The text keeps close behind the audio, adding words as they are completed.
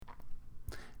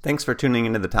Thanks for tuning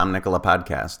into the Tom Nicola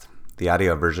podcast, the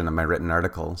audio version of my written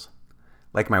articles.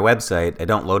 Like my website, I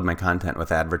don't load my content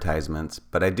with advertisements,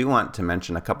 but I do want to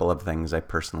mention a couple of things I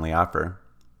personally offer.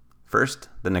 First,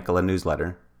 the Nicola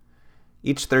newsletter.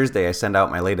 Each Thursday, I send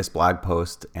out my latest blog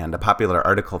post and a popular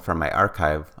article from my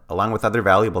archive, along with other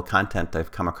valuable content I've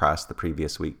come across the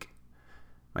previous week.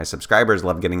 My subscribers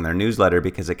love getting their newsletter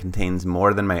because it contains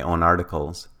more than my own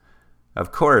articles.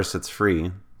 Of course, it's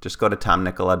free. Just go to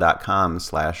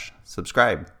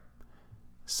tomnicola.com/subscribe.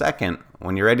 Second,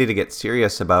 when you're ready to get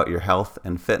serious about your health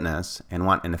and fitness and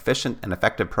want an efficient and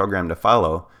effective program to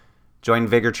follow, join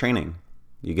Vigor Training.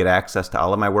 You get access to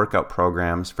all of my workout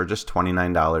programs for just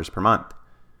 $29 per month.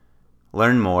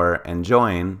 Learn more and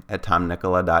join at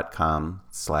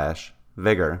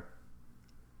tomnicola.com/vigor.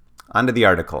 On to the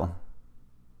article.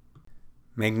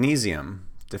 Magnesium,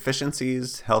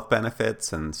 deficiencies, health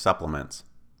benefits, and supplements.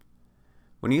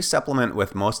 When you supplement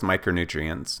with most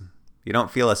micronutrients, you don't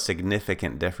feel a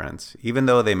significant difference, even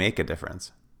though they make a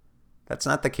difference. That's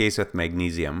not the case with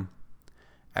magnesium.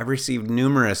 I've received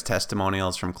numerous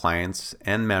testimonials from clients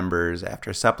and members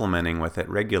after supplementing with it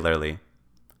regularly.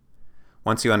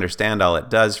 Once you understand all it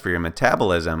does for your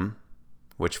metabolism,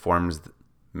 which forms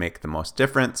make the most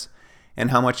difference,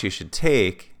 and how much you should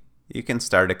take, you can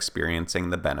start experiencing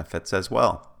the benefits as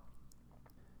well.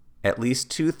 At least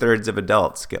 2/3 of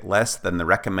adults get less than the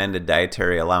recommended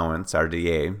dietary allowance,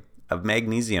 RDA, of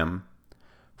magnesium,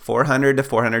 400 to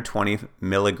 420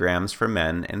 milligrams for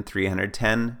men and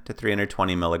 310 to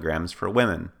 320 milligrams for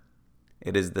women.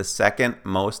 It is the second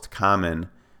most common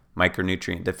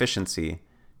micronutrient deficiency,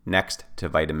 next to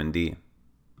vitamin D.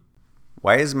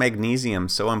 Why is magnesium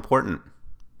so important?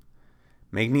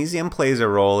 Magnesium plays a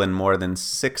role in more than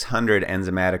 600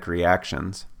 enzymatic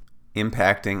reactions,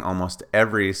 impacting almost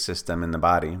every system in the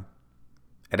body.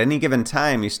 At any given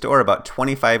time, you store about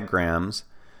 25 grams,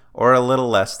 or a little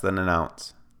less than an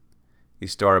ounce. You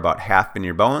store about half in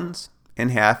your bones and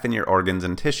half in your organs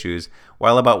and tissues,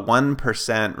 while about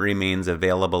 1% remains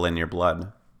available in your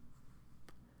blood.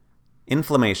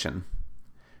 Inflammation.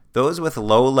 Those with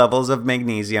low levels of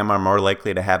magnesium are more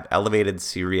likely to have elevated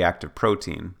C-reactive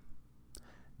protein,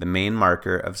 the main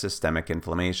marker of systemic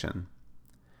inflammation.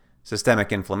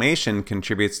 Systemic inflammation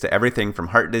contributes to everything from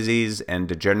heart disease and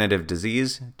degenerative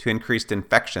disease to increased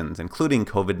infections, including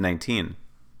COVID-19.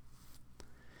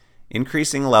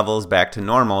 Increasing levels back to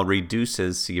normal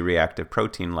reduces C-reactive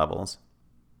protein levels.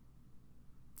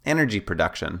 Energy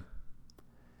production.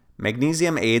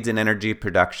 Magnesium aids in energy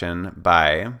production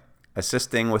by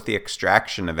assisting with the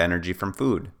extraction of energy from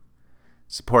food,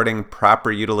 supporting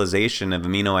proper utilization of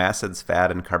amino acids, fat,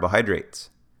 and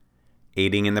carbohydrates,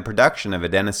 aiding in the production of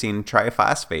adenosine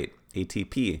triphosphate,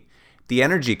 ATP, the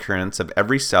energy currents of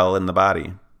every cell in the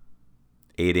body,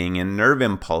 aiding in nerve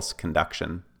impulse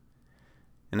conduction,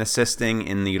 and assisting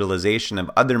in the utilization of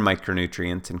other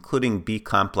micronutrients, including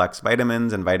B-complex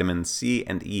vitamins and vitamins C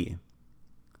and E.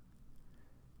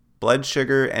 Blood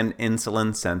sugar and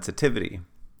insulin sensitivity.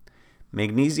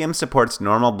 Magnesium supports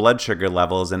normal blood sugar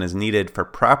levels and is needed for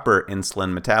proper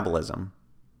insulin metabolism.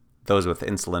 Those with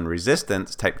insulin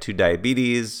resistance, type 2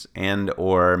 diabetes,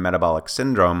 and/or metabolic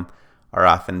syndrome are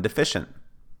often deficient.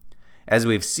 As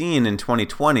we've seen in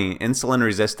 2020, insulin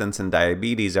resistance and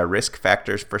diabetes are risk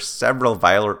factors for several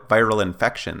viral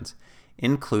infections,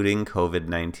 including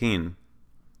COVID-19.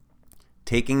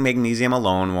 Taking magnesium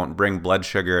alone won't bring blood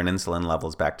sugar and insulin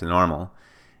levels back to normal.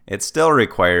 It still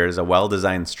requires a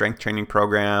well-designed strength training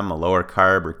program, a lower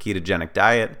carb or ketogenic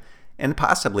diet, and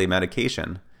possibly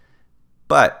medication.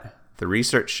 But the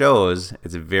research shows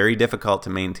it's very difficult to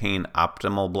maintain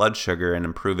optimal blood sugar and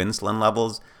improve insulin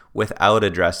levels without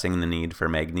addressing the need for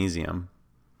magnesium.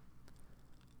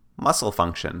 Muscle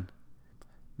function.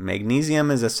 Magnesium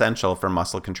is essential for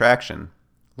muscle contraction.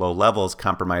 Low levels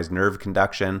compromise nerve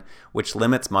conduction, which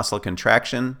limits muscle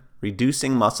contraction,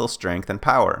 reducing muscle strength and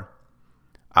power.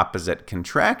 Opposite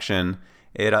contraction,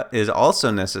 it is also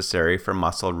necessary for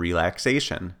muscle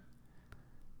relaxation.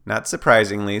 Not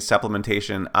surprisingly,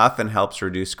 supplementation often helps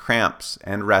reduce cramps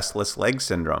and restless leg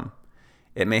syndrome.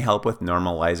 It may help with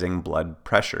normalizing blood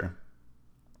pressure.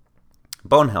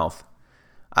 Bone health.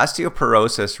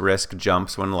 Osteoporosis risk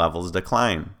jumps when levels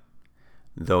decline.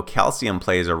 Though calcium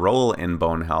plays a role in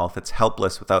bone health, it's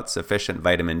helpless without sufficient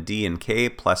vitamin D and K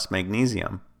plus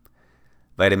magnesium.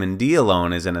 Vitamin D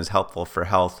alone isn't as helpful for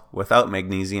health without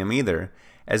magnesium either,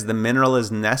 as the mineral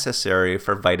is necessary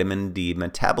for vitamin D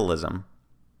metabolism.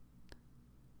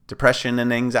 Depression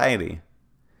and anxiety.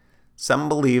 Some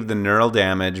believe the neural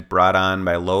damage brought on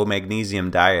by low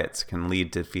magnesium diets can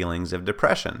lead to feelings of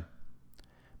depression.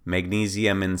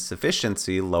 Magnesium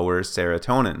insufficiency lowers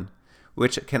serotonin,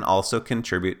 which can also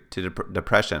contribute to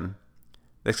depression.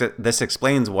 This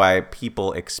explains why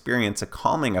people experience a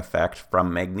calming effect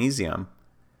from magnesium.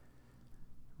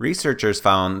 Researchers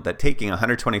found that taking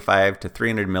 125 to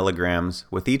 300 milligrams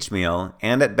with each meal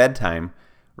and at bedtime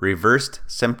reversed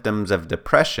symptoms of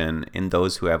depression in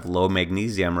those who have low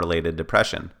magnesium-related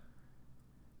depression.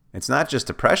 It's not just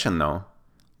depression, though.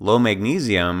 Low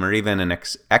magnesium, or even an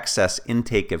excess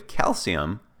intake of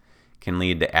calcium, can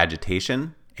lead to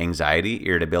agitation, anxiety,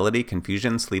 irritability,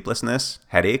 confusion, sleeplessness,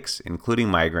 headaches, including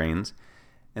migraines,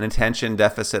 and attention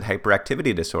deficit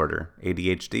hyperactivity disorder,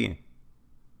 ADHD.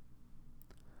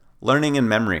 Learning and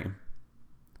memory.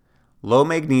 Low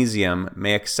magnesium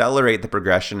may accelerate the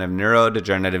progression of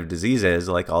neurodegenerative diseases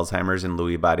like Alzheimer's and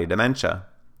Lewy body dementia.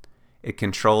 It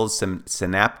controls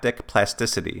synaptic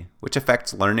plasticity, which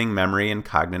affects learning, memory, and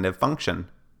cognitive function.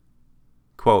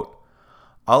 Quote,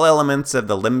 all elements of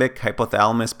the limbic,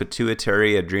 hypothalamus,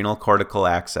 pituitary, adrenal cortical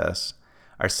axis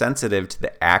are sensitive to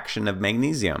the action of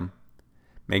magnesium.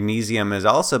 Magnesium has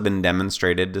also been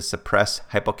demonstrated to suppress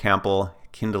hippocampal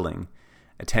kindling,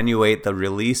 attenuate the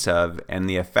release of and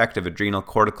the effect of adrenal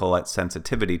cortical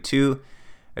sensitivity to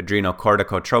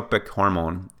adrenocorticotropic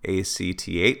hormone,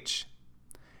 ACTH,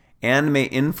 and may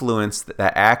influence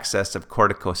the access of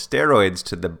corticosteroids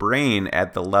to the brain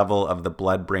at the level of the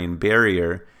blood-brain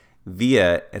barrier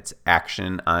via its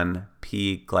action on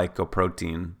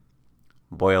P-glycoprotein.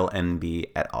 Boyle NB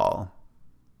et al.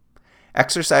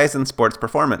 Exercise and sports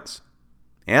performance.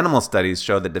 Animal studies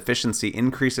show that deficiency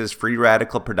increases free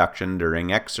radical production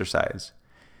during exercise.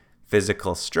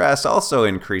 Physical stress also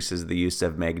increases the use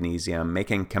of magnesium,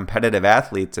 making competitive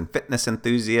athletes and fitness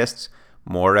enthusiasts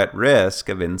more at risk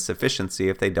of insufficiency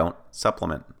if they don't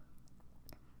supplement.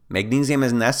 Magnesium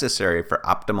is necessary for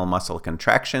optimal muscle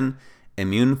contraction,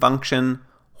 immune function,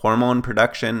 hormone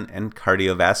production, and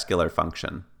cardiovascular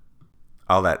function.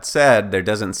 All that said, there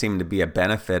doesn't seem to be a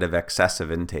benefit of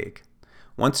excessive intake.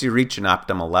 Once you reach an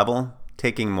optimal level,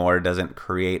 taking more doesn't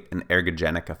create an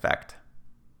ergogenic effect.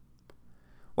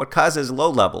 What causes low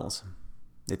levels?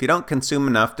 If you don't consume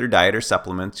enough through diet or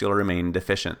supplements, you'll remain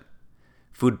deficient.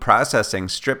 Food processing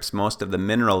strips most of the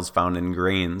minerals found in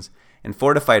grains, and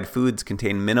fortified foods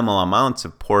contain minimal amounts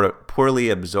of poorly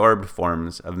absorbed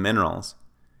forms of minerals.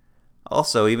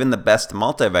 Also, even the best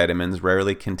multivitamins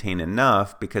rarely contain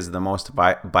enough because the most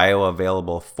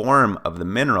bioavailable form of the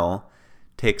mineral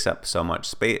takes up so much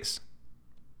space.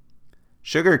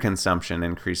 Sugar consumption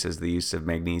increases the use of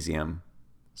magnesium.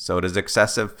 So does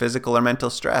excessive physical or mental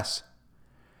stress.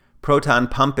 Proton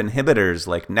pump inhibitors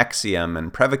like Nexium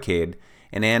and Prevacid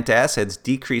and antacids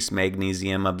decrease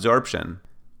magnesium absorption,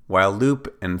 while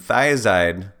loop and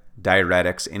thiazide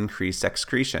diuretics increase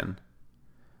excretion.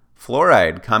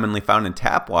 Fluoride, commonly found in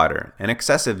tap water, and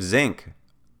excessive zinc,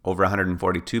 over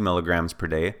 142 milligrams per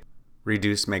day,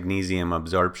 reduce magnesium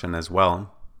absorption as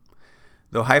well.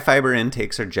 Though high fiber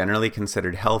intakes are generally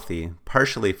considered healthy,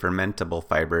 partially fermentable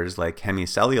fibers like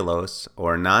hemicellulose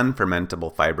or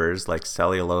non-fermentable fibers like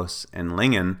cellulose and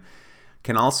lignin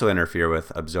can also interfere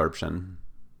with absorption.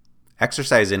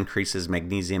 Exercise increases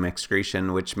magnesium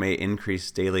excretion, which may increase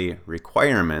daily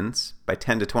requirements by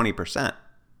 10 to 20%.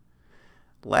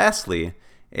 Lastly,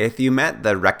 if you met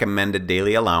the recommended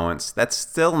daily allowance, that's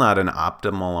still not an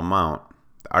optimal amount.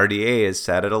 The RDA is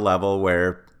set at a level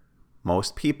where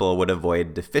most people would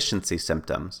avoid deficiency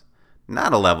symptoms,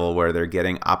 not a level where they're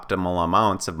getting optimal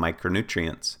amounts of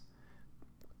micronutrients.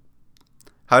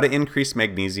 How to increase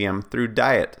magnesium through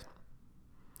diet.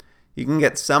 You can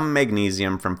get some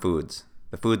magnesium from foods.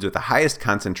 The foods with the highest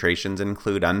concentrations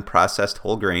include unprocessed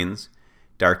whole grains,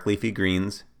 dark leafy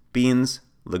greens, beans,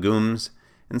 legumes,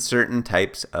 and certain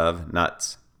types of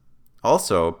nuts.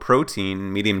 Also,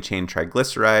 protein, medium-chain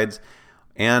triglycerides,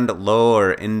 and low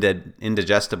or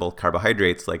indigestible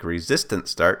carbohydrates like resistant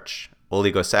starch,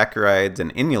 oligosaccharides,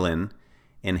 and inulin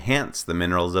enhance the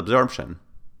mineral's absorption.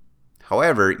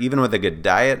 However, even with a good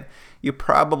diet, you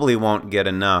probably won't get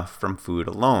enough from food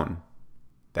alone.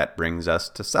 That brings us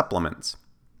to supplements.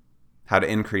 How to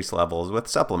increase levels with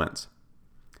supplements.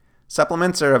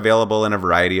 Supplements are available in a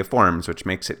variety of forms, which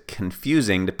makes it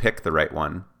confusing to pick the right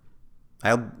one.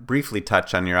 I'll briefly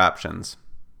touch on your options.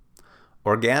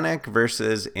 Organic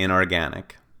versus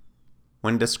inorganic.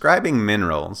 When describing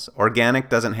minerals, organic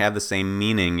doesn't have the same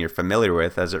meaning you're familiar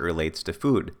with as it relates to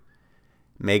food.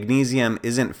 Magnesium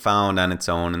isn't found on its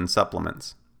own in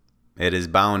supplements. It is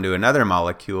bound to another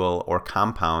molecule or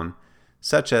compound,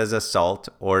 such as a salt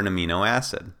or an amino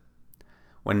acid.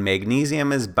 When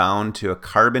magnesium is bound to a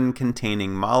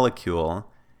carbon-containing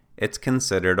molecule, it's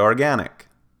considered organic.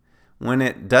 When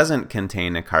it doesn't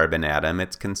contain a carbon atom,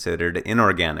 it's considered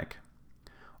inorganic.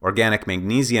 Organic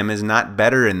magnesium is not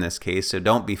better in this case, so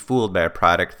don't be fooled by a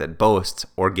product that boasts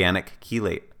organic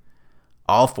chelate.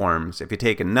 All forms, if you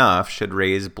take enough, should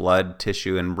raise blood,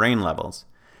 tissue, and brain levels.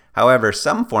 However,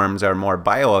 some forms are more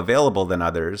bioavailable than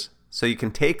others, so you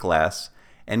can take less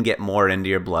and get more into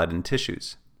your blood and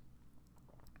tissues.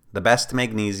 The best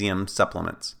magnesium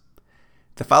supplements.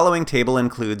 The following table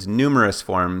includes numerous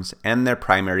forms and their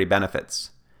primary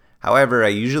benefits. However, I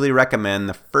usually recommend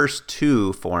the first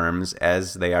two forms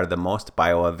as they are the most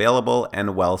bioavailable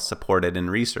and well supported in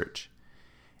research.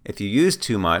 If you use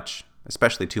too much,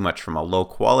 especially too much from a low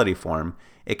quality form,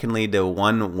 it can lead to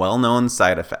one well-known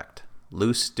side effect: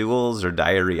 loose stools or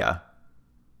diarrhea.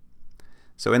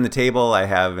 So in the table, I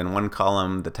have in one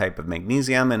column the type of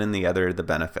magnesium and in the other the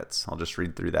benefits. I'll just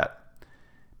read through that.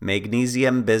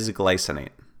 Magnesium bisglycinate.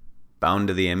 Bound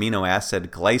to the amino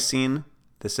acid glycine,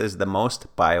 this is the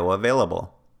most bioavailable.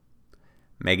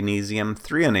 Magnesium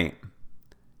threonate.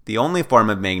 The only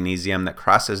form of magnesium that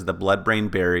crosses the blood-brain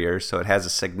barrier, so it has a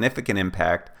significant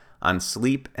impact on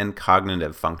sleep and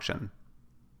cognitive function.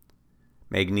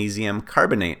 Magnesium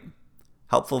carbonate.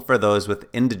 Helpful for those with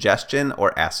indigestion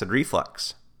or acid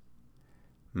reflux.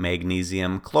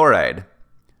 Magnesium chloride.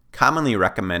 Commonly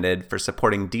recommended for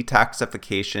supporting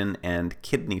detoxification and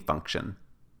kidney function.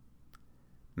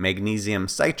 Magnesium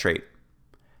citrate.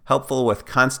 Helpful with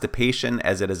constipation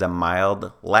as it is a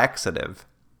mild laxative.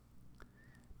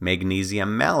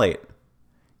 Magnesium malate.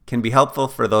 Can be helpful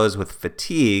for those with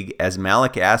fatigue as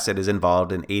malic acid is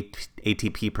involved in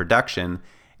ATP production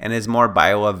and is more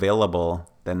bioavailable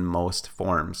than most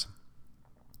forms.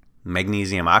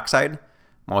 Magnesium oxide,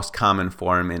 most common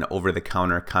form in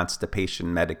over-the-counter constipation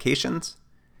medications.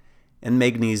 And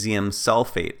magnesium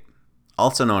sulfate,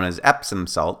 also known as Epsom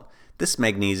salt. This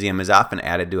magnesium is often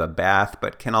added to a bath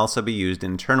but can also be used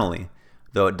internally,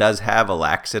 though it does have a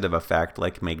laxative effect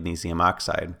like magnesium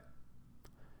oxide.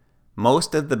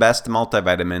 Most of the best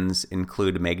multivitamins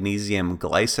include magnesium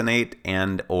glycinate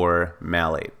and or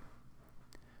malate.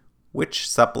 Which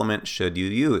supplement should you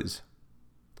use?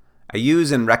 I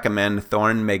use and recommend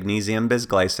Thorne Magnesium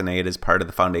Bisglycinate as part of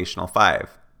the Foundational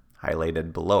 5,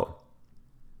 highlighted below.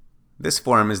 This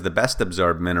form is the best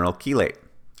absorbed mineral chelate.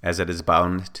 As it is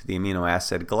bound to the amino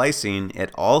acid glycine,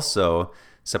 it also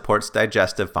supports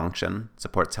digestive function,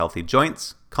 supports healthy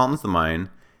joints, calms the mind,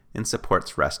 and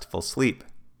supports restful sleep.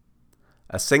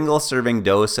 A single serving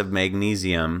dose of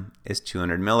magnesium is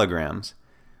 200 milligrams,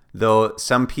 though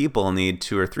some people need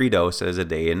 2 or 3 doses a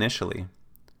day initially.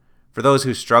 For those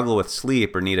who struggle with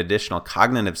sleep or need additional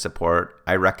cognitive support,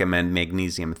 I recommend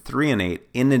magnesium threonate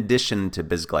in addition to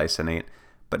bisglycinate,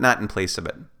 but not in place of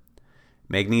it.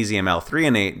 Magnesium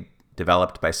L-threonate,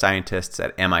 developed by scientists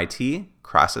at MIT,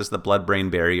 crosses the blood-brain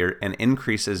barrier and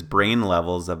increases brain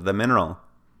levels of the mineral.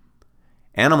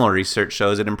 Animal research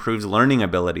shows it improves learning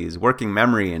abilities, working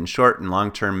memory, and short and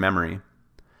long-term memory.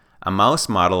 A mouse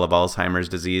model of Alzheimer's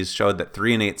disease showed that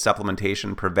threonate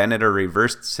supplementation prevented or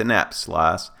reversed synapse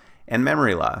loss and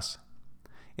memory loss.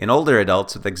 In older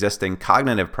adults with existing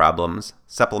cognitive problems,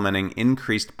 supplementing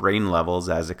increased brain levels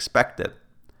as expected.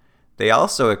 They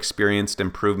also experienced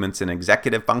improvements in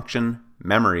executive function,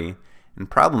 memory,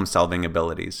 and problem-solving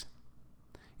abilities.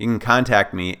 You can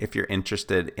contact me if you're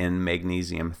interested in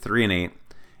magnesium threonate,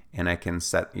 and I can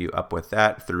set you up with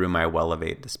that through my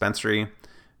Wellevate dispensary.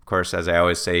 Of course, as I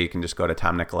always say, you can just go to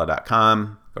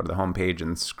tomnikkola.com, go to the homepage,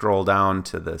 and scroll down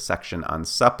to the section on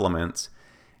supplements,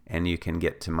 and you can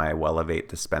get to my Wellevate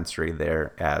dispensary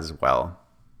there as well.